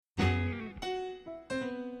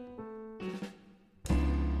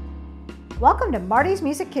Welcome to Marty's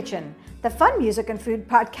Music Kitchen, the fun music and food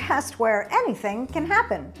podcast where anything can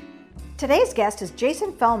happen. Today's guest is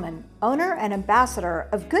Jason Fellman, owner and ambassador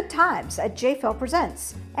of Good Times at J-Phil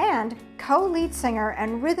Presents, and co-lead singer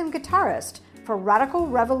and rhythm guitarist for Radical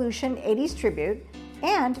Revolution 80s Tribute,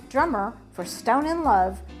 and drummer for Stone in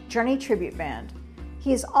Love Journey Tribute Band.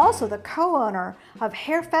 He is also the co-owner of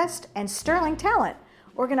Harefest and Sterling Talent,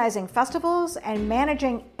 organizing festivals and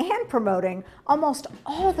managing and promoting almost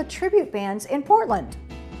all the tribute bands in Portland.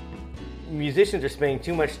 Musicians are spending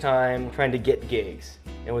too much time trying to get gigs.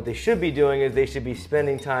 And what they should be doing is they should be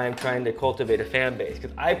spending time trying to cultivate a fan base.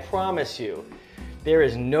 Because I promise you, there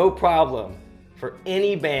is no problem for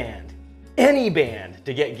any band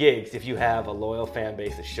to get gigs if you have a loyal fan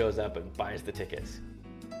base that shows up and buys the tickets.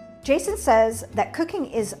 Jason says that cooking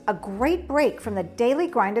is a great break from the daily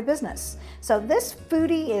grind of business. So this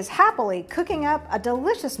foodie is happily cooking up a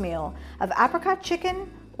delicious meal of apricot chicken,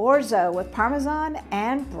 orzo with parmesan,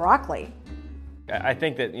 and broccoli. I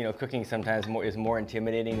think that cooking sometimes is more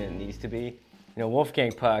intimidating than it needs to be.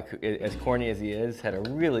 Wolfgang Puck, as corny as he is, had a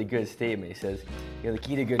really good statement. He says, the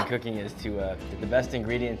key to good cooking is to get the best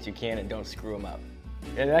ingredients you can and don't screw them up.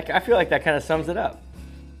 And I feel like that kind of sums it up.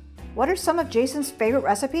 What are some of Jason's favorite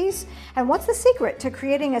recipes? And what's the secret to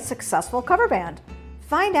creating a successful cover band?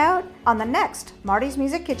 Find out on the next Marty's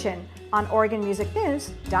Music Kitchen on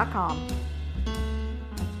OregonMusicNews.com.